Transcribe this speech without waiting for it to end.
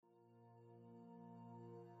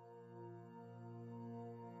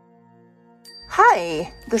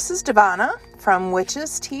Hi, this is Devana from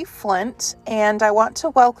Witch's Tea Flint, and I want to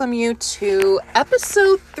welcome you to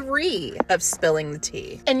episode 3 of Spilling the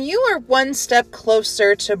Tea. And you are one step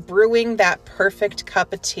closer to brewing that perfect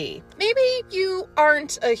cup of tea. Maybe you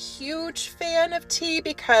aren't a huge fan of tea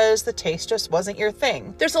because the taste just wasn't your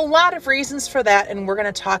thing. There's a lot of reasons for that, and we're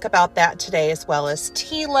going to talk about that today, as well as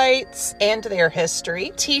tea lights and their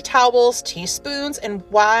history, tea towels, teaspoons, and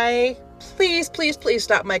why. Please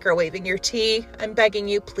stop microwaving your tea. I'm begging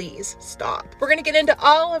you, please stop. We're going to get into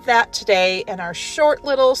all of that today in our short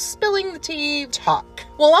little Spilling the Tea talk.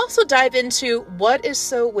 We'll also dive into what is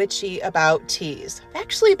so witchy about teas. I've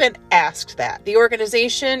actually been asked that. The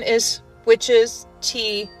organization is Witch's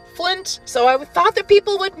Tea Flint, so I thought that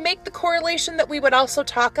people would make the correlation that we would also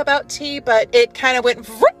talk about tea, but it kind of went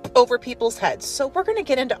over people's heads. So we're going to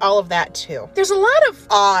get into all of that too. There's a lot of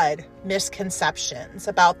odd misconceptions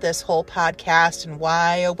about this whole podcast and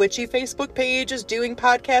why a witchy Facebook page is doing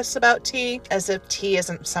podcasts about tea, as if tea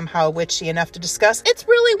isn't somehow witchy enough to discuss. It's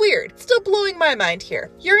really weird. It's still blowing my mind here.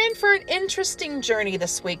 You're in for an interesting journey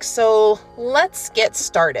this week, so let's get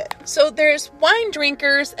started. So there's wine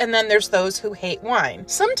drinkers, and then there's those who hate wine.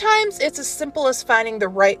 Sometimes it's as simple as finding the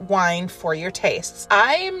right wine for your tastes.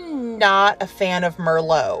 I'm not a fan of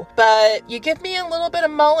Merlot, but you give me a little bit of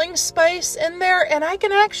mulling spice in there and I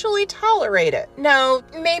can actually tolerate it. Now,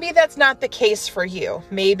 maybe that's not the case for you.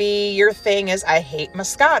 Maybe your thing is, I hate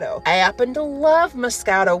Moscato. I happen to love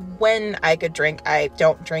Moscato when I could drink. I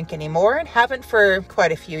don't drink anymore and haven't for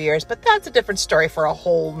quite a few years, but that's a different story for a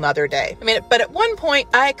whole nother day. But at one point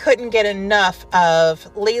I couldn't get enough of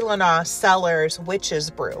Leelanau Cellars Witch's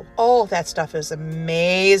Brew. Oh, that stuff is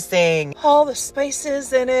amazing. All the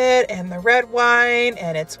spices in it and the red wine,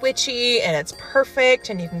 and it's witchy and it's perfect,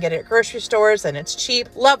 and you can get it at grocery stores and it's cheap.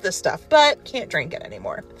 Love this stuff, but can't drink it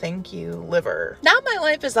anymore. Thank you, liver. Now my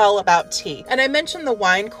life is all about tea. And I mentioned the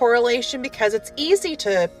wine correlation because it's easy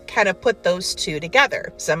to kind of put those two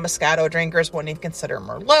together. Some Moscato drinkers wouldn't even consider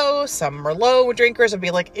Merlot. Some Merlot drinkers would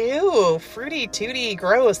be like, ew, fruity tooty,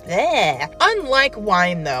 gross. Bleh. Unlike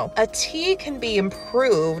wine though, a tea can be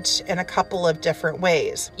improved in a couple of different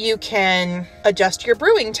ways. You can adjust your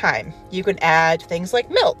brewing time. You can add things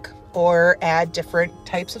like milk, or add different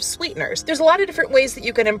types of sweeteners. There's a lot of different ways that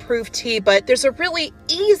you can improve tea, but there's a really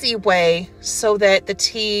easy way so that the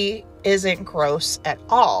tea isn't gross at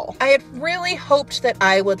all. I had really hoped that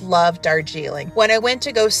I would love Darjeeling. When I went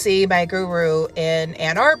to go see my guru in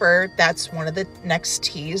Ann Arbor, that's one of the next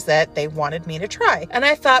teas that they wanted me to try. And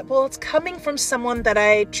I thought, well, it's coming from someone that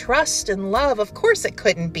I trust and love. Of course it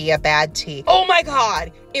couldn't be a bad tea. Oh my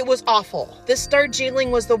God, it was awful. This Darjeeling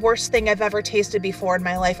was the worst thing I've ever tasted before in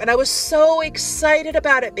my life. And I was so excited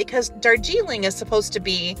about it because Darjeeling is supposed to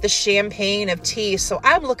be the champagne of tea. So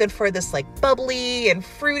I'm looking for this like bubbly and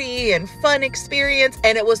fruity and fun experience,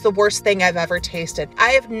 and it was the worst thing I've ever tasted.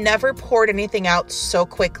 I have never poured anything out so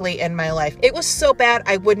quickly in my life. It was so bad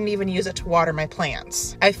I wouldn't even use it to water my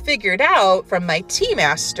plants. I figured out from my tea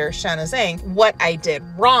master, Shanna Zhang, what I did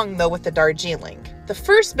wrong though with the Darjeeling. The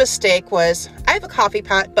first mistake was, I have a coffee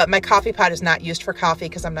pot, but my coffee pot is not used for coffee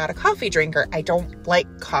because I'm not a coffee drinker. I don't like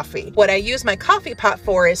coffee. What I use my coffee pot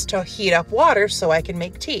for is to heat up water so I can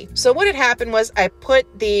make tea. So what had happened was I put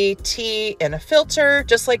the tea in a filter,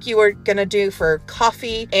 just like you were gonna do for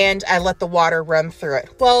coffee, and I let the water run through it.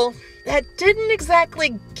 Well, that didn't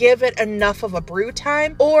exactly give it enough of a brew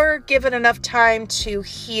time or give it enough time to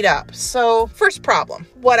heat up. So first problem,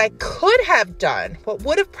 what I could have done, what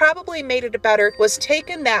would have probably made it better, was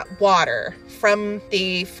taken that water from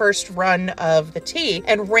the first run of the tea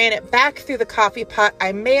and ran it back through the coffee pot.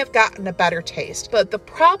 I may have gotten a better taste. But the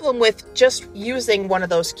problem with just using one of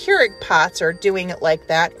those Keurig pots or doing it like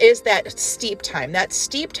that is that steep time. That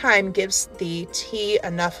steep time gives the tea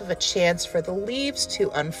enough of a chance for the leaves to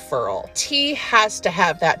unfurl. Tea has to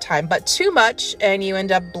have that time, but too much and you end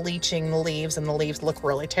up bleaching the leaves and the leaves look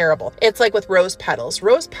really terrible. It's like with rose petals.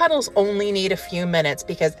 Rose petals only need a few minutes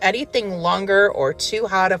because anything longer or too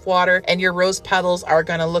hot of water and your rose petals are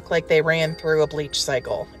going to look like they ran through a bleach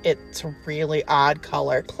cycle. It's a really odd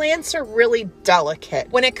color. Plants are really delicate.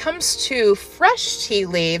 When it comes to fresh tea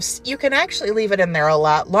leaves, you can actually leave it in there a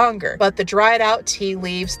lot longer, but the dried out tea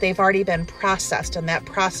leaves, they've already been processed, and that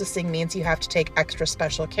processing means you have to take extra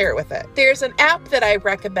special care with it. There's an app that I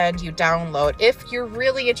recommend you download if you're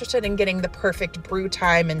really interested in getting the perfect brew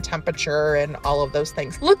time and temperature and all of those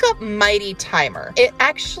things. Look up Mighty Timer. It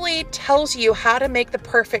actually tells you how to make the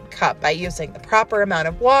perfect cup by using using the proper amount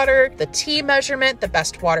of water, the tea measurement, the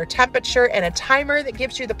best water temperature, and a timer that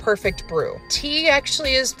gives you the perfect brew. Tea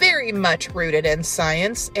actually is very much rooted in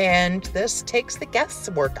science, and this takes the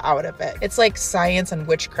guesswork out of it. It's like science and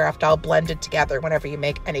witchcraft all blended together whenever you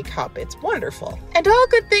make any cup. It's wonderful. And all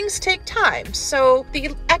good things take time, so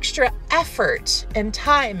the extra effort and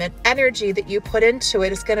time and energy that you put into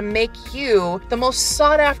it is going to make you the most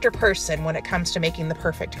sought after person when it comes to making the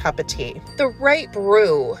perfect cup of tea. The right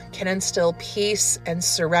brew can instill peace and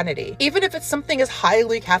serenity, even if it's something as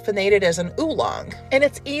highly caffeinated as an oolong. And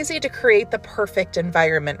it's easy to create the perfect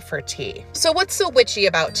environment for tea. So what's so witchy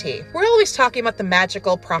about tea? We're always talking about the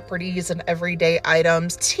magical properties and everyday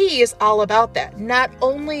items. Tea is all about that. Not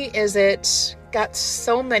only is it got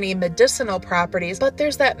so many medicinal properties, but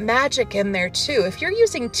there's that magic in there too. If you're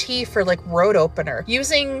using tea for like road opener,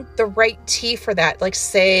 using the right tea for that, like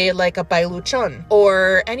say like a Bailuchon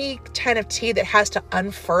or any kind of tea that has to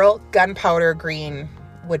unfurl, gunpowder green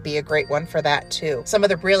would be a great one for that too. Some of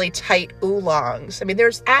the really tight oolongs. I mean,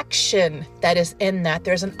 there's action that is in that.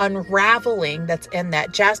 There's an unraveling that's in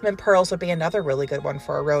that. Jasmine pearls would be another really good one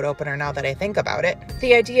for a road opener now that I think about it.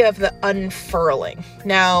 The idea of the unfurling.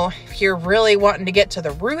 Now, if you're really wanting to get to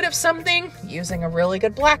the root of something, using a really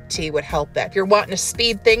good black tea would help that. If you're wanting to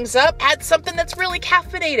speed things up, add something that's really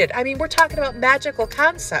caffeinated. I mean, we're talking about magical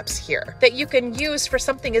concepts here that you can use for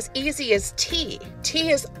something as easy as tea.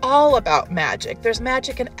 Tea is all about magic. There's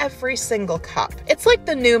magic in every single cup. It's like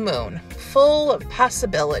the new moon, full of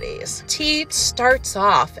possibilities. Tea starts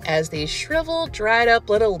off as these shriveled, dried up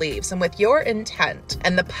little leaves, and with your intent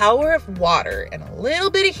and the power of water and a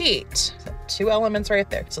little bit of heat, two elements right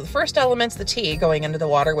there. So the first element's the tea going into the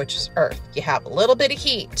water, which is earth. You have a little bit of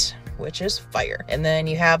heat, which is fire. And then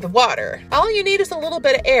you have the water. All you need is a little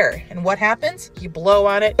bit of air. And what happens? You blow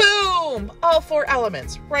on it, boom! All four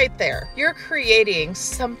elements right there. You're creating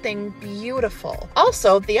something beautiful.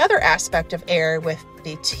 Also, the other aspect of air with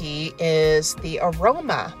the tea is the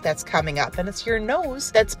aroma that's coming up, and it's your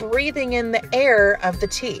nose that's breathing in the air of the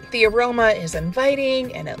tea. The aroma is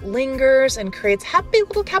inviting and it lingers and creates happy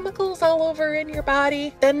little chemicals all over in your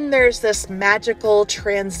body. Then there's this magical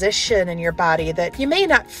transition in your body that you may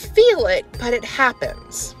not feel it, but it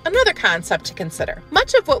happens. Another concept to consider.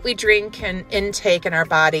 Much of what we drink and intake in our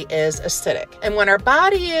body is acidic. And when our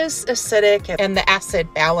body is acidic and the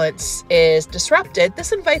acid balance is disrupted,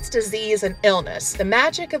 this invites disease and illness. The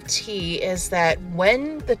magic of tea is that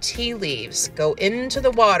when the tea leaves go into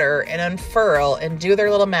the water and unfurl and do their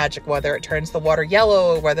little magic, whether it turns the water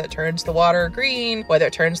yellow, whether it turns the water green, whether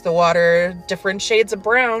it turns the water different shades of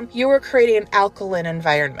brown, you are creating an alkaline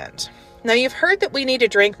environment. Now, you've heard that we need to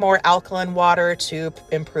drink more alkaline water to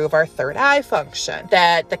improve our third eye function,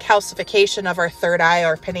 that the calcification of our third eye,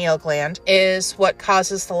 our pineal gland, is what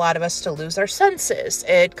causes a lot of us to lose our senses.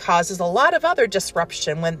 It causes a lot of other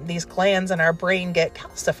disruption when these glands in our brain get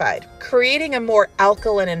calcified. Creating a more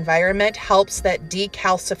alkaline environment helps that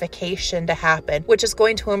decalcification to happen, which is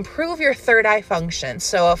going to improve your third eye function.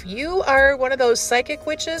 So if you are one of those psychic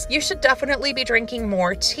witches, you should definitely be drinking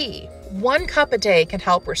more tea. 1 cup a day can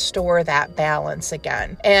help restore that balance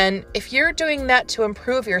again. And if you're doing that to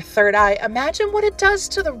improve your third eye, imagine what it does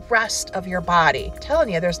to the rest of your body. I'm telling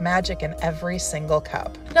you, there's magic in every single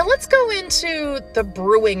cup. Now let's go into the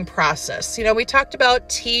brewing process. You know, we talked about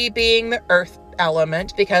tea being the earth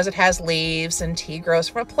element because it has leaves, and tea grows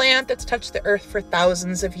from a plant that's touched the earth for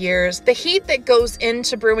thousands of years. The heat that goes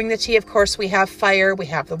into brewing the tea, of course, we have fire, we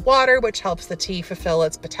have the water, which helps the tea fulfill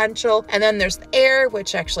its potential, and then there's the air,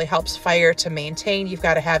 which actually helps fire to maintain. You've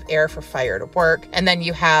got to have air for fire to work. And then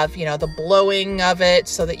you have, you know, the blowing of it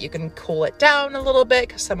so that you can cool it down a little bit,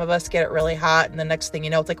 because some of us get it really hot and the next thing you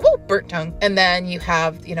know, it's like, oh, burnt tongue. And then you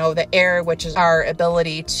have, you know, the air, which is our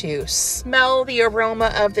ability to smell the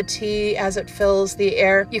aroma of the tea as it fills the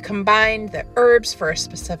air. You combine the herbs for a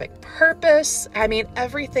specific purpose. I mean,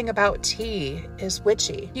 everything about tea is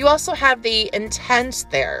witchy. You also have the intent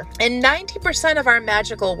there. And 90% of our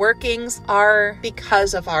magical workings are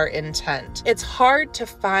because of our intent. It's hard to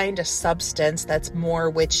find a substance that's more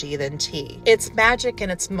witchy than tea. It's magic in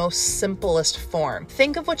its most simplest form.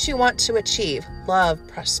 Think of what you want to achieve. Love,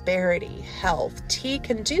 prosperity, health. Tea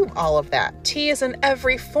can do all of that. Tea is in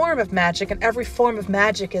every form of magic, and every form of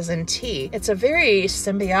magic is in tea. It's a very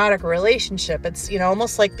symbiotic relationship. It's,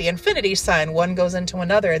 almost like the infinity sign. One goes into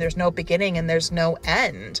another. There's no beginning and there's no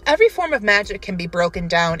end. Every form of magic can be broken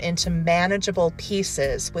down into manageable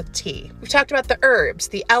pieces with tea. We've talked about the herbs,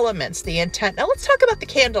 the elements, the intent. Now let's talk about the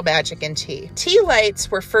candle magic in tea. Tea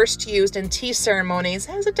lights were first used in tea ceremonies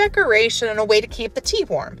as a decoration and a way to keep the tea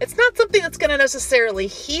warm. It's not something that's going to necessarily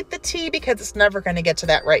heat the tea because it's never going to get to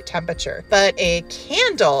that right temperature. But a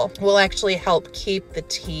candle will actually help keep the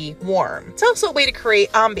tea warm. It's also a way to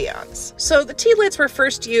create ambiance. So the tea lights were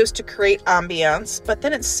first used to create ambiance, but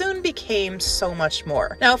then it soon became so much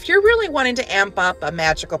more. Now, if you're really wanting to amp up a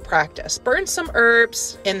magical practice, burn some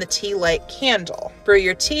herbs in the tea light candle. Brew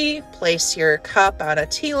your tea, place your cup on a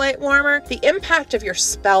tea light warmer. The impact of your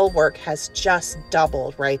spell work has just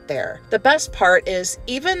doubled right there. The best part is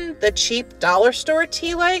even the cheap dollar store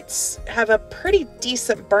tea lights have a pretty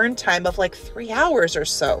decent burn time of like 3 hours or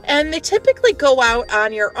so. And they typically go out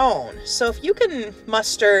on your own. So if you can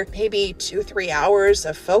muster maybe 2-3 hours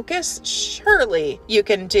of focus, surely you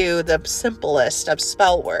can do the simplest of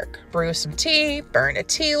spell work. Brew some tea, burn a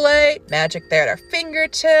tea light, magic there at our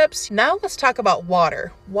fingertips. Now let's talk about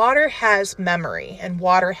water. Water has memory and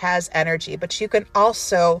water has energy, but you can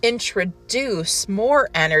also introduce more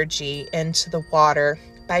energy into the water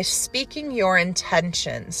by speaking your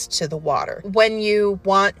intentions to the water. When you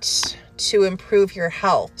want to improve your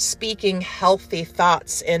health, speaking healthy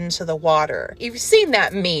thoughts into the water. You've seen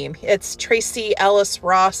that meme. It's Tracy Ellis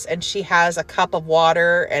Ross and she has a cup of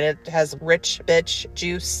water and it has rich bitch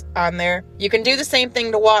juice on there. You can do the same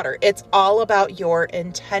thing to water. It's all about your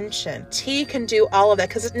intention. Tea can do all of that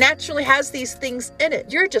because it naturally has these things in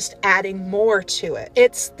it. You're just adding more to it.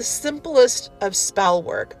 It's the simplest of spell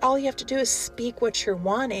work. All you have to do is speak what you're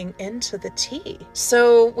wanting into the tea.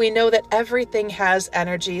 So we know that everything has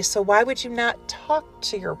energy. So why would you not talk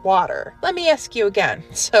to your water? Let me ask you again.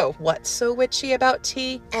 So what's so witchy about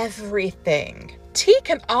tea? Everything. Tea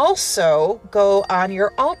can also go on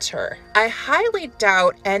your altar. I highly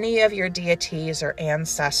doubt any of your deities or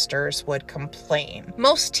ancestors would complain.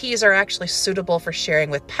 Most teas are actually suitable for sharing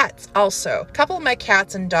with pets also. A couple of my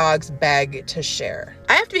cats and dogs beg to share.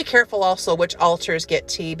 I have to be careful also which altars get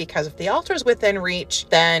tea because if the altar's within reach,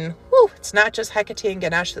 then it's not just Hecate and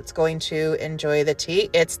Ganesh that's going to enjoy the tea,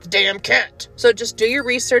 it's the damn cat. So just do your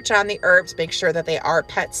research on the herbs, make sure that they are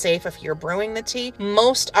pet safe if you're brewing the tea.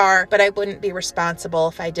 Most are, but I wouldn't be responsible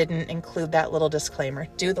if I didn't include that little disclaimer.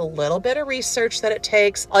 Do the little bit of research that it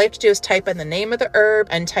takes. All you have to do is type in the name of the herb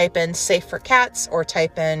and type in safe for cats or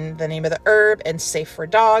type in the name of the herb and safe for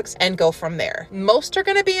dogs and go from there. Most are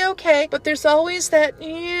going to be okay, but there's always that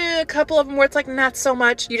a couple of them where it's like not so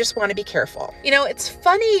much. You just want to be careful. It's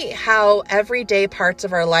funny how everyday parts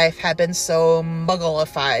of our life have been so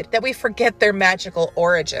muggleified that we forget their magical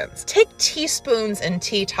origins. Take teaspoons and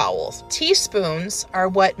tea towels. Teaspoons are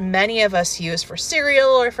what many of us use for cereal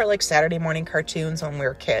or for like Saturday morning cartoons when we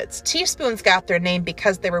were kids. Teaspoons got their name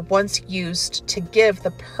because they were once used to give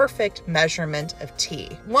the perfect measurement of tea.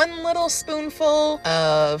 One little spoonful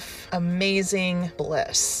of amazing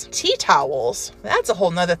bliss. Tea towels, that's a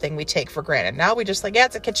whole nother thing we take for granted. Now we just like,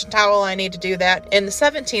 it's a kitchen towel, I need to do that. In the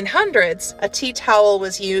 1700s, a tea towel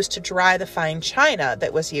was used to dry the fine china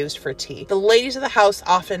that was used for tea. The ladies of the house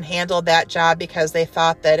often handled that job because they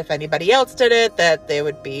thought that if anybody else did it, that they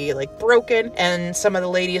would be like broken. And some of the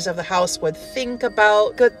ladies of the house would think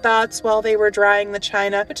about good thoughts while they were drying the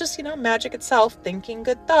china, which is, magic itself, thinking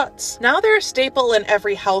good thoughts. Now they're a staple in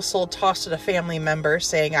every household tossed at a family member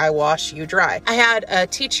saying, I wash, you dry. I had a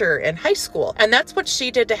teacher in high school, and that's what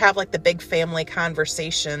she did to have like the big family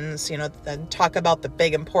conversations, and talk about the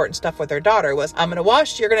big important stuff with her daughter was, I'm going to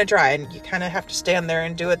wash, you're going to dry. And you kind of have to stand there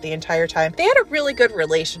and do it the entire time. They had a really good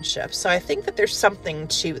relationship. So I think that there's something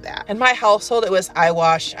to that. In my household, it was I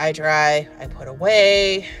wash, I dry, I put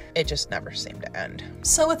away. It just never seemed to end.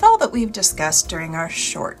 So with all that we've discussed during our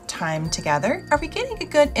short time together, are we getting a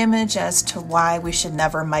good image as to why we should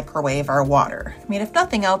never microwave our water? I mean, if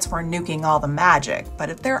nothing else, we're nuking all the magic, but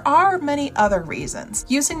if there are many other reasons,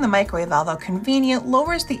 using the microwave, although convenient,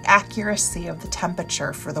 lowers the accuracy of the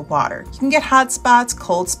temperature for the water. You can get hot spots,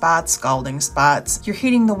 cold spots, scalding spots. You're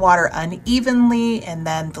heating the water unevenly, and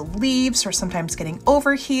then the leaves are sometimes getting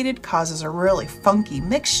overheated, causes a really funky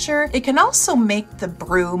mixture. It can also make the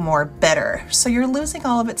brew more bitter, so you're losing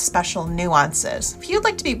all of its special nuances. If you'd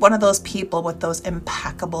like to be one of those people with those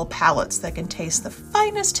impeccable palates that can taste the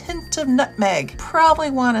finest hint of nutmeg, probably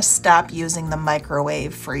want to stop using the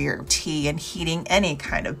microwave for your tea and heating any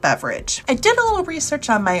kind of beverage. I did a little research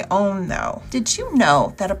on my own though. Did you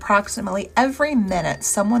know that approximately every minute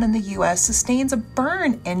someone in the US sustains a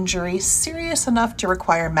burn injury serious enough to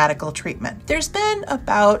require medical treatment? There's been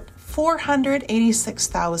about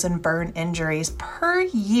 486,000 burn injuries per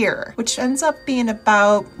year, which ends up being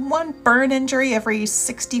about one burn injury every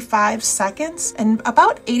 65 seconds. And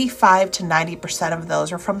about 85 to 90% of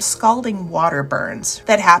those are from scalding water burns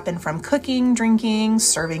that happen from cooking, drinking,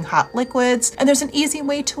 serving hot liquids. And there's an easy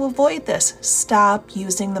way to avoid this. Stop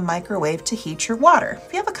using the microwave to heat your water.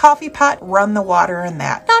 If you have a coffee pot, run the water in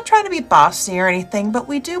that. Not trying to be bossy or anything, but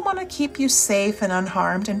we do want to keep you safe and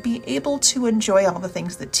unharmed and be able to enjoy all the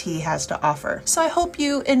things that tea has to offer. So I hope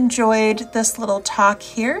you enjoyed this little talk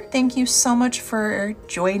here. Thank you so much for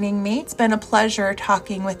joining me. It's been a pleasure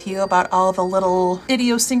talking with you about all the little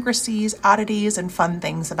idiosyncrasies, oddities, and fun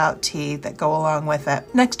things about tea that go along with it.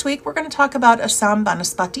 Next week, we're going to talk about Assam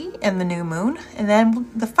Banaspati and the new moon. And then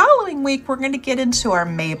the following week, we're going to get into our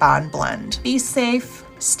Mabon blend. Be safe.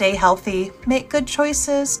 Stay healthy, make good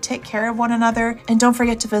choices, take care of one another, and don't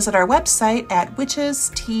forget to visit our website at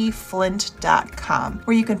witchesteaflint.com,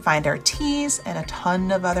 where you can find our teas and a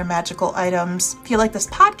ton of other magical items. If you like this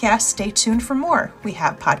podcast, stay tuned for more. We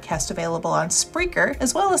have podcasts available on Spreaker,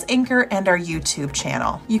 as well as Anchor and our YouTube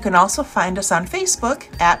channel. You can also find us on Facebook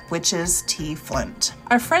at Witches Tea Flint.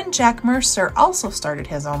 Our friend Jack Mercer also started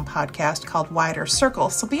his own podcast called Wider Circle,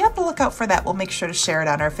 so be on the lookout for that. We'll make sure to share it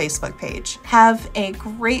on our Facebook page. Have a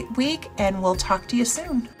great week, and we'll talk to you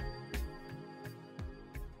soon.